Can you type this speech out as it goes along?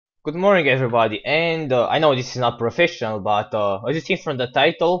Good morning, everybody. And I know this is not professional, but as you see from the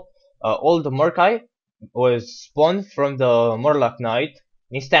title, all the Murk Eye was spawned from the Murloc Knight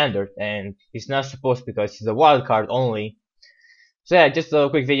in standard, and he's not supposed because he's a wild card only. So yeah, just a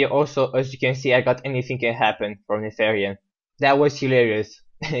quick video. Also, as you can see, I got anything can happen from Nefarian. That was hilarious.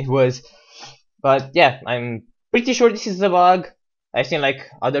 It was, but yeah, I'm pretty sure this is a bug. I've seen like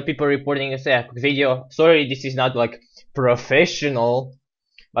other people reporting. So yeah, quick video. Sorry, this is not like professional.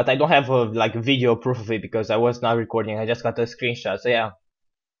 But I don't have a like video proof of it because I was not recording. I just got a screenshot. So yeah,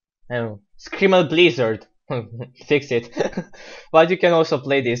 Screamer Blizzard, fix it. But you can also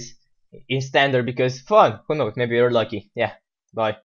play this in standard because fun. Who knows? Maybe you're lucky. Yeah. Bye.